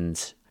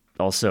 and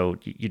also,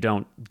 you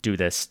don't do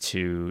this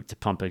to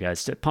pump a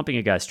guy's. Pumping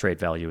a guy's trade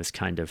value is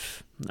kind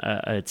of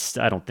I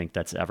don't think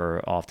that's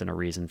ever often a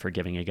reason for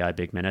giving a guy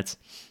big minutes,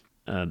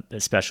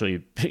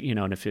 especially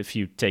and if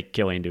you take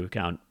Killian into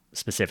account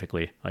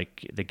specifically,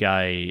 like the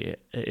guy,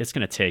 it's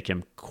going to take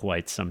him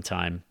quite some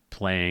time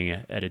playing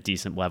at a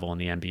decent level in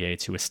the NBA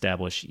to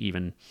establish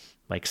even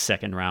like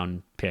second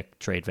round pick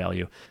trade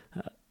value.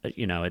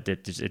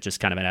 It just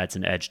kind of adds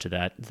an edge to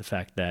that, the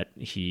fact that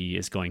he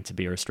is going to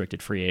be a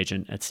restricted free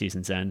agent at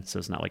season's end. So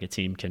it's not like a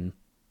team can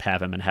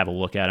have him and have a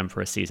look at him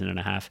for a season and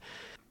a half.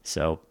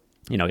 So,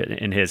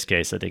 in his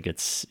case, I think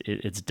it's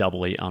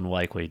doubly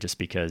unlikely just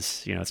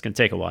because, it's going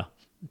to take a while.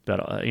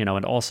 But,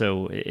 and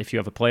also if you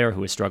have a player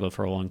who has struggled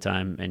for a long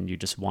time and you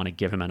just want to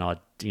give him an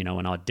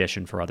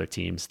audition for other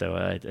teams, though,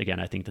 again,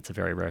 I think that's a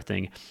very rare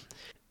thing.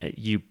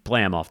 You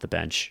play him off the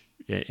bench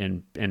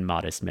in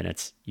modest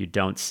minutes. You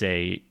don't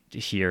say,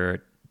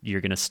 here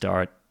you're going to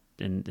start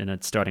in a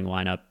starting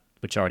lineup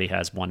which already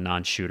has one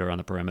non-shooter on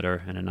the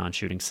perimeter and a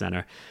non-shooting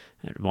center,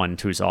 and one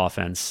whose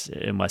offense,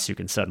 unless you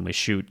can suddenly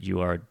shoot, you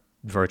are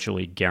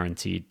virtually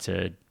guaranteed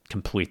to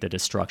complete the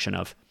destruction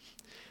of.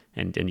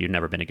 And you've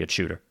never been a good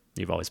shooter.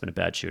 You've always been a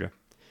bad shooter.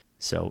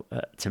 So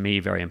to me,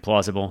 very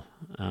implausible.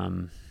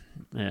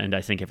 And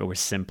I think if it were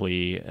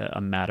simply a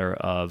matter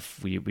of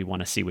we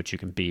want to see what you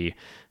can be,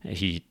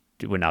 he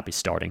would not be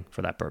starting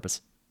for that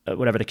purpose.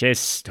 Whatever the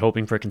case,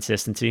 hoping for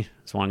consistency.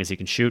 As long as he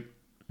can shoot,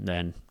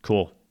 then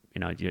cool.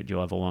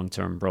 You'll have a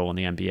long-term role in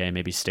the NBA,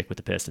 maybe stick with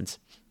the Pistons.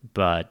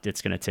 But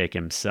it's going to take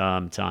him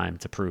some time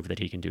to prove that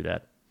he can do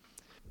that.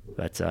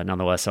 But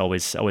nonetheless,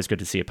 always good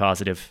to see a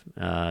positive.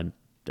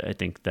 I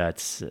think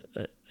that's,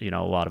 a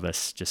lot of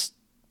us just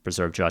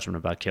preserve judgment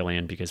about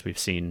Killian because we've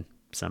seen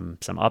some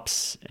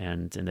ups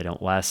and they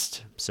don't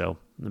last. So,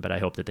 but I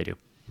hope that they do.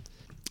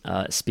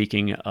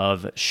 Speaking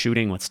of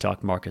shooting, let's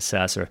talk Marcus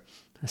Sasser.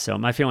 So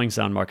my feelings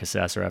on Marcus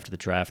Sasser after the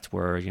draft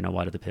were,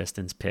 why did the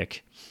Pistons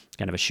pick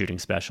kind of a shooting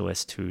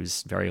specialist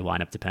who's very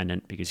lineup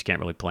dependent because you can't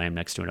really play him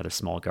next to another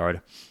small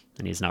guard.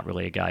 And he's not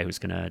really a guy who's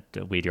going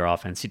to lead your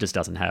offense. He just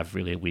doesn't have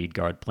really a lead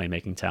guard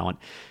playmaking talent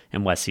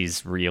unless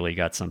he's really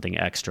got something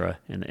extra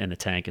in the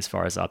tank as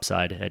far as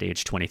upside at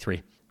age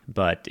 23.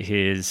 But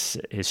his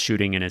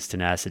shooting and his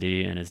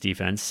tenacity and his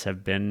defense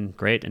have been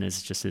great, and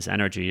his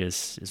energy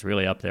is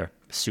really up there.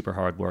 Super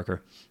hard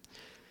worker.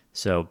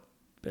 So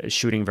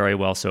shooting very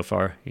well so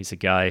far. He's a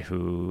guy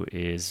who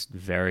is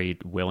very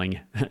willing.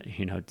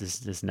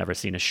 Has never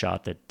seen a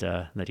shot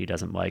that he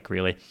doesn't like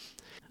really.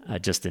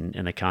 Just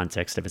in the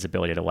context of his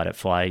ability to let it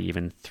fly,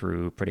 even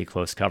through pretty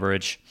close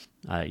coverage,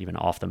 even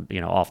off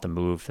the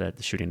move. That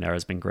the shooting there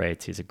has been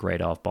great. He's a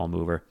great off-ball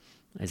mover.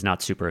 He's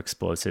not super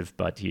explosive,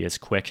 but he is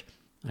quick.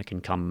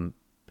 Can come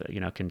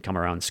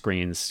around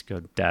screens,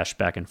 go dash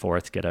back and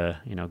forth, get a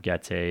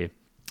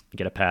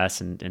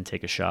pass and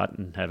take a shot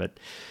and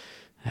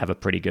have a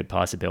pretty good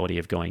possibility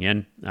of going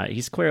in.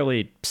 He's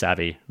clearly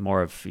savvy,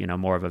 more of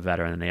a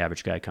veteran than the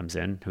average guy who comes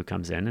in.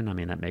 And I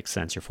mean, that makes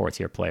sense. Your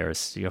 4-year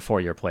players in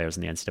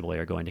the NCAA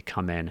are going to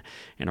come in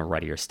a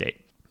readier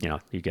state.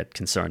 You get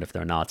concerned if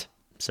they're not.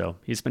 So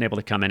he's been able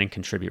to come in and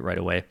contribute right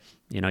away.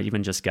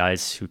 Even just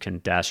guys who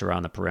can dash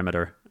around the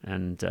perimeter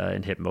and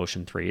hit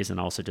motion threes and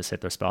also just hit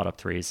their spot up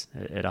threes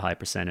at a high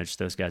percentage.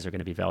 Those guys are going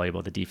to be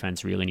valuable. The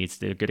defense really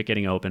they're good at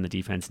getting open. The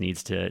defense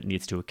needs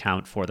to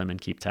account for them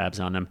and keep tabs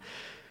on them.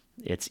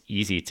 It's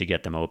easy to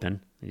get them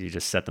open. You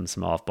just set them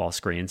some off-ball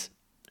screens,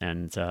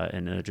 and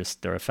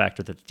they're a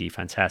factor that the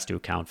defense has to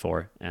account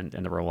for, and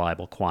the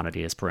reliable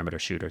quantity as perimeter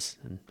shooters.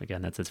 And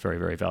again, that's very,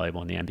 very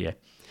valuable in the NBA.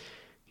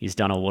 He's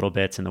done a little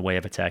bit in the way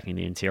of attacking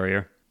the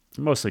interior,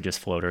 mostly just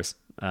floaters.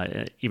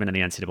 Even in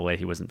the NCAA,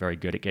 he wasn't very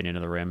good at getting to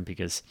the rim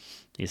because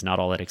he's not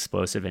all that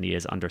explosive, and he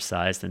is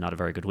undersized and not a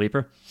very good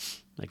leaper.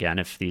 Again,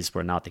 if these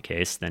were not the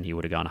case, then he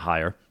would have gone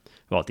higher.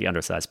 Well, the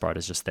undersized part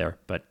is just there,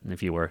 but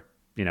if you were,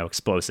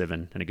 explosive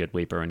and a good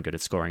leaper and good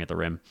at scoring at the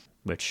rim,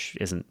 which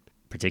isn't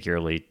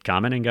particularly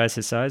common in guys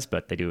his size,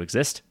 but they do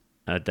exist,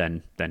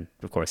 then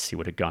of course he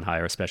would have gone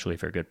higher, especially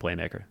if you're a good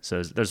playmaker.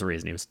 So there's a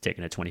reason he was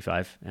taken at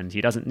 25, and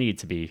he doesn't need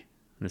to be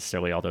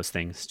necessarily all those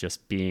things.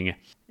 Just being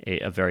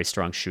a very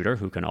strong shooter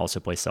who can also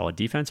play solid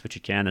defense, which he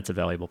can, that's a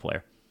valuable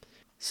player.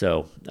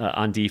 So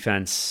on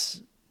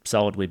defense,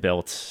 solidly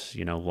built,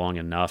 long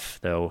enough,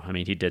 though. I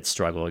mean, he did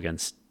struggle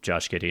against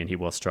Josh Giddey, and he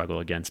will struggle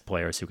against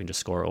players who can just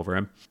score over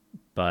him,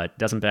 but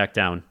doesn't back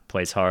down,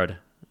 plays hard,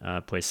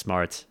 plays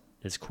smart,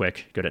 is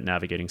quick, good at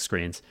navigating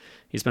screens.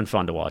 He's been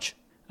fun to watch.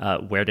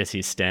 Where does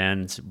he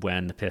stand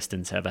when the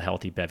Pistons have a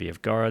healthy bevy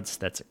of guards?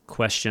 That's a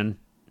question.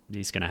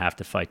 He's going to have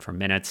to fight for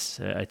minutes.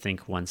 I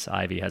think once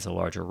Ivey has a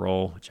larger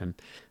role, which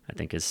I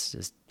think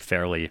is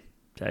fairly,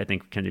 I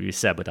think can be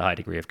said with a high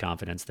degree of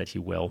confidence that he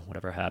will,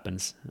 whatever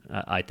happens.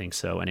 I think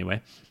so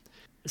anyway.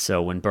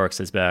 So when Burks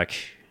is back,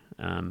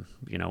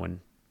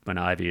 when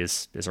Ivey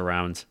is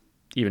around,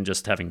 even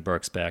just having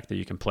Burks back, that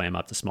you can play him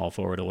up to small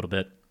forward a little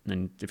bit.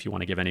 And if you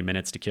want to give any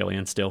minutes to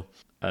Killian still,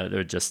 there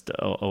are just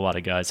a lot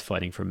of guys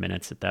fighting for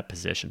minutes at that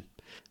position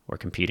or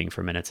competing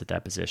for minutes at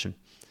that position.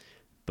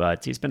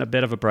 But he's been a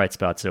bit of a bright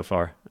spot so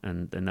far,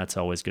 and that's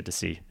always good to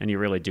see. And you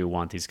really do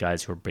want these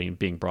guys who are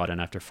being brought in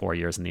after 4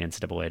 years in the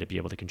NCAA to be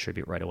able to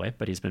contribute right away,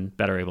 but he's been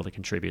better able to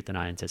contribute than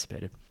I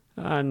anticipated.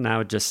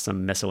 Now just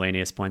some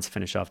miscellaneous points to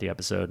finish off the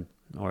episode,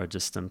 or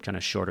just some kind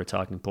of shorter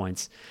talking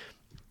points.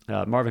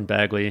 Marvin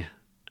Bagley,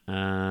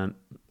 I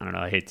don't know,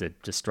 I hate to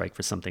just strike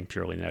for something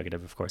purely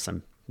negative. Of course,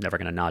 I'm never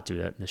going to not do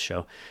that in this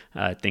show.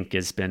 I think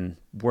has been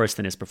worse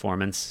than his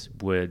performance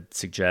would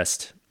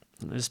suggest.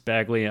 This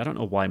Bagley, I don't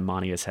know why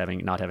Monty is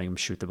not having him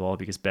shoot the ball,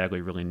 because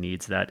Bagley really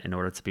needs that in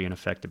order to be an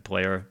effective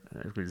player.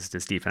 His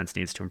defense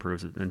needs to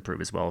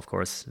improve as well, of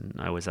course. And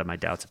I always have my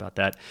doubts about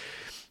that.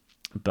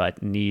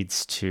 But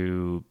needs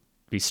to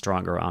be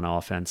stronger on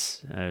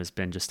offense. There's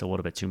been just a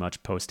little bit too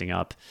much posting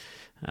up,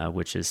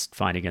 which is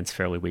fine against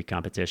fairly weak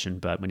competition.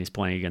 But when he's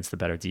playing against the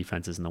better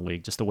defenses in the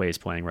league, just the way he's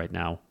playing right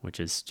now, which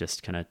is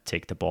just kind of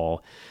take the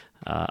ball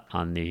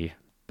on the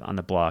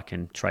block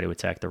and try to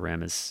attack the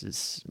rim,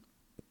 is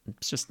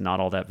it's just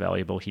not all that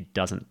valuable. He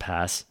doesn't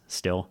pass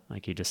still.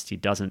 Like he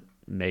doesn't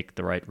make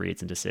the right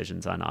reads and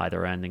decisions on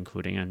either end,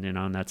 including,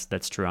 and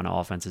that's true on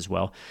offense as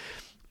well.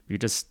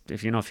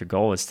 If your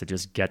goal is to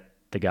just get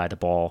the guy the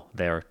ball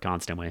there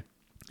constantly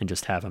and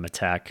just have him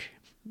attack,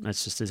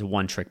 that's just is a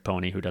one-trick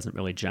pony who doesn't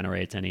really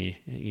generate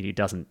he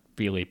doesn't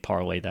really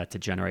parlay that to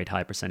generate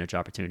high percentage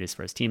opportunities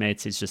for his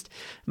teammates. He's just, in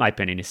my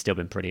opinion, he's still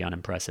been pretty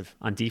unimpressive.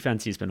 On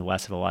defense, he's been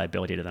less of a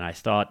liability than I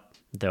thought,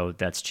 though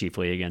that's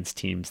chiefly against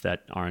teams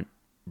that aren't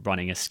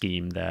running a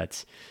scheme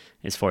that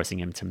is forcing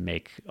him to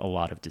make a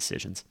lot of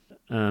decisions.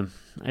 I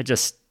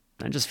just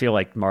feel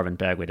like Marvin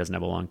Bagley doesn't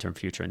have a long-term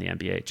future in the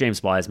NBA.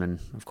 James Wiseman,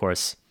 of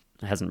course,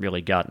 hasn't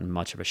really gotten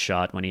much of a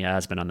shot. When he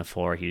has been on the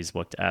floor, he's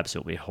looked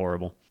absolutely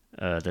horrible.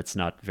 That's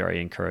not very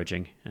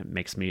encouraging. It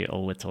makes me a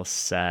little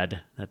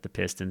sad that the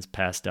Pistons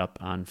passed up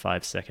on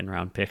 5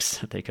 second-round picks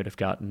that they could have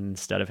gotten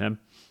instead of him.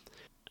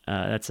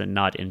 That's a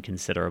not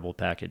inconsiderable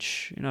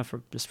package,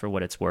 for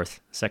what it's worth.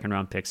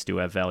 Second-round picks do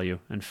have value,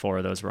 and 4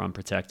 of those were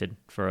unprotected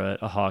for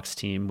a Hawks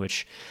team,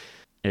 which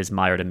is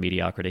mired in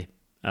mediocrity.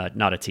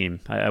 Not a team.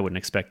 I wouldn't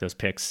expect those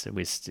picks, at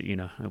least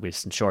in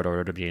short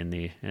order, to be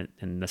in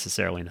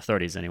necessarily in the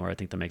 30s anywhere. I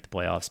think they'll make the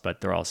playoffs, but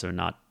they're also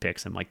not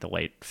picks in like the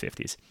late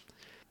 50s.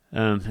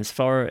 As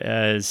far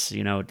as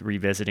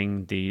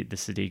revisiting the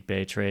Saddiq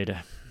Bey trade,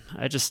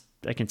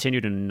 I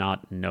continue to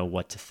not know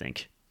what to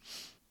think.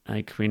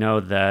 Like, we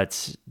know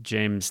that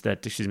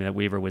that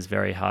Weaver was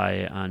very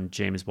high on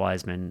James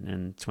Wiseman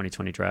in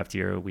 2020 draft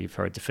year. We've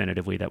heard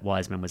definitively that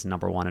Wiseman was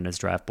number 1 on his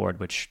draft board,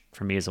 which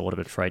for me is a little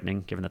bit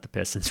frightening, given that the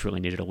Pistons really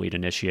needed a lead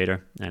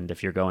initiator. And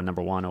if you're going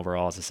number 1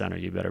 overall as a center,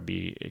 you better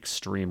be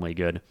extremely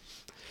good.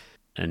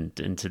 And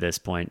to this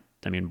point,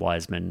 I mean,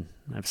 Wiseman,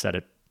 I've said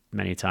it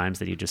many times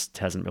that he just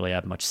hasn't really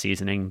had much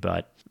seasoning,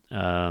 but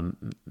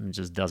it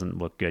just doesn't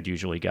look good.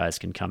 Usually guys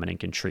can come in and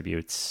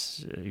contribute,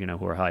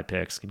 who are high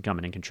picks, can come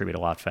in and contribute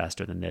a lot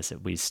faster than this,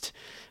 at least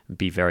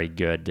be very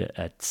good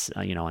at,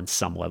 on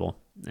some level.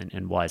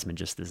 And Wiseman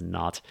just is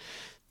not.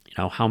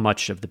 How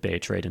much of the Bey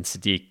trade and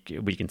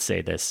Saddiq, we can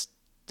say this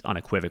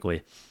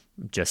unequivocally,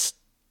 just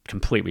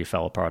completely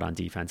fell apart on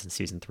defense in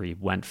season 3,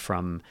 went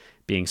from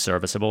being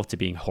serviceable to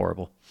being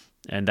horrible.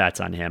 And that's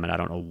on him, and I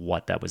don't know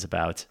what that was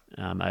about.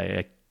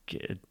 I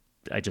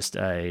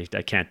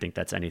can't think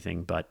that's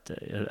anything but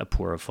a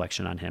poor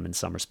reflection on him in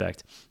some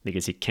respect,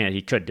 because he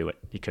could do it.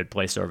 He could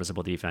play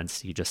serviceable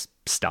defense. He just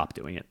stopped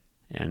doing it.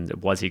 And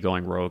was he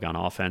going rogue on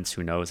offense?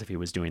 Who knows if he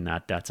was doing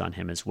that? That's on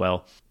him as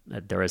well.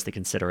 There is the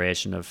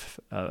consideration of,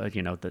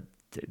 that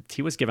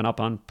he was given up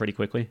on pretty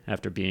quickly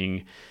after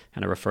being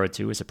kind of referred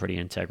to as a pretty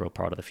integral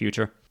part of the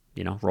future.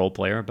 Role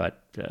player,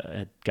 but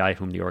a guy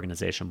whom the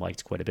organization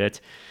liked quite a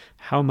bit.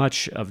 How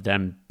much of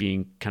them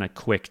being kind of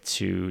quick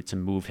to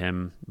move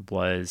him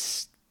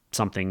was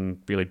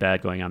something really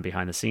bad going on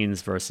behind the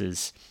scenes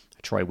versus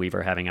Troy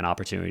Weaver having an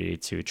opportunity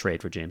to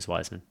trade for James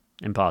Wiseman?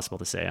 Impossible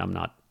to say. I'm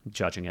not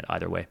judging it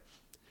either way.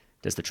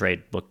 Does the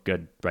trade look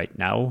good right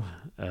now?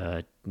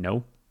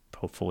 No.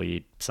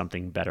 Hopefully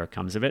something better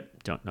comes of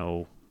it. Don't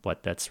know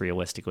what that's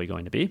realistically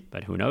going to be,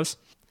 but who knows?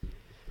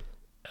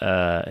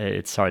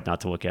 It's hard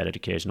not to look at it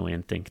occasionally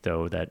and think,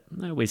 though, that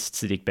we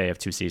Sadiq Bey of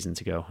 2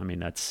 seasons ago. I mean,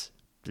 that's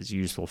a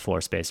useful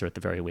floor spacer at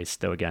the very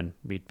least. Though, again,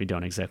 we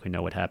don't exactly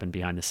know what happened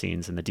behind the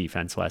scenes, and the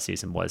defense last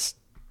season was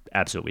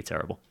absolutely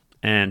terrible.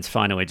 And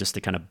finally, just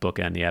to kind of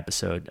bookend the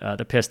episode,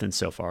 the Pistons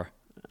so far.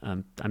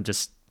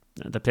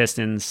 The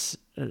Pistons,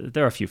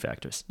 there are a few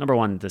factors. Number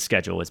one, the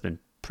schedule has been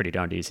pretty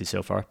darned easy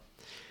so far.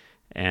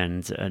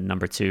 And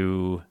number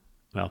two,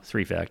 well,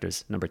 3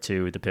 factors. Number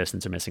 2, the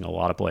Pistons are missing a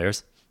lot of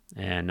players.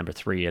 And number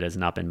 3, it has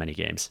not been many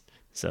games.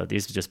 So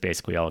these are just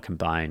basically all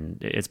combined.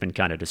 It's been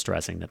kind of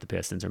distressing that the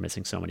Pistons are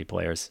missing so many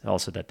players.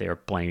 Also that they are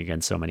playing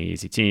against so many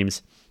easy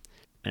teams.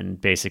 And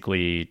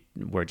basically,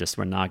 we're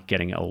not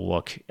getting a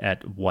look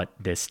at what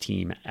this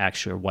team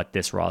actually, what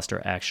this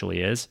roster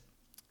actually is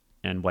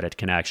and what it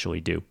can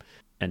actually do.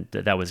 And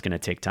that was going to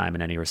take time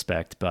in any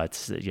respect.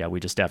 But yeah, we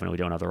just definitely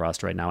don't have the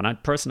roster right now. And I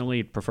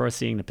personally prefer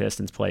seeing the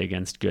Pistons play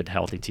against good,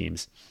 healthy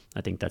teams.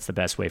 I think that's the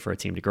best way for a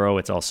team to grow.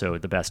 It's also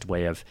the best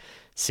way of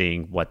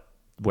seeing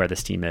where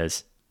this team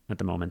is at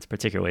the moment,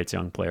 particularly its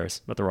young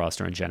players, but the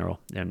roster in general.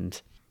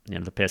 And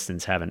the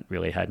Pistons haven't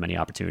really had many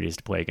opportunities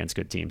to play against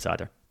good teams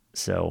either.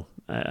 So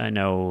I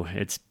know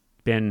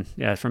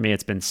for me,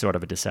 it's been sort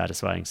of a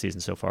dissatisfying season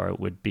so far. It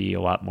would be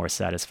a lot more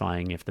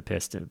satisfying if the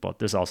Pistons, but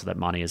there's also that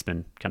Monty has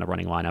been kind of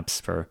running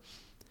lineups for,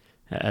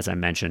 as I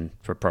mentioned,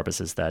 for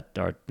purposes that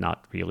are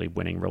not really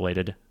winning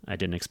related. I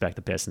didn't expect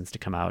the Pistons to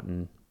come out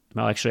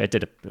actually,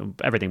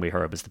 everything we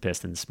heard was the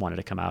Pistons wanted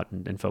to come out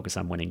and focus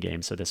on winning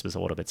games, so this was a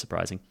little bit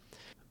surprising.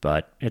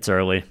 But it's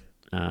early.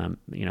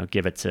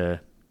 Give it to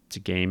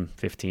game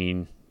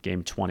 15,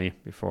 game 20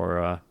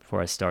 before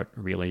I start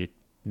really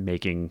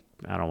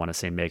I don't want to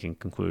say making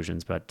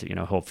conclusions, but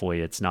hopefully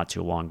it's not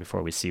too long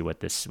before we see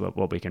what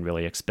we can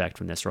really expect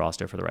from this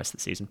roster for the rest of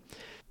the season.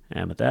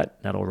 And with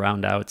that'll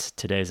round out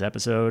today's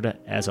episode.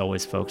 As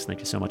always, folks,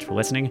 thank you so much for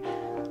listening.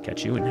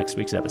 Catch you in next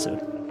week's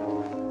episode.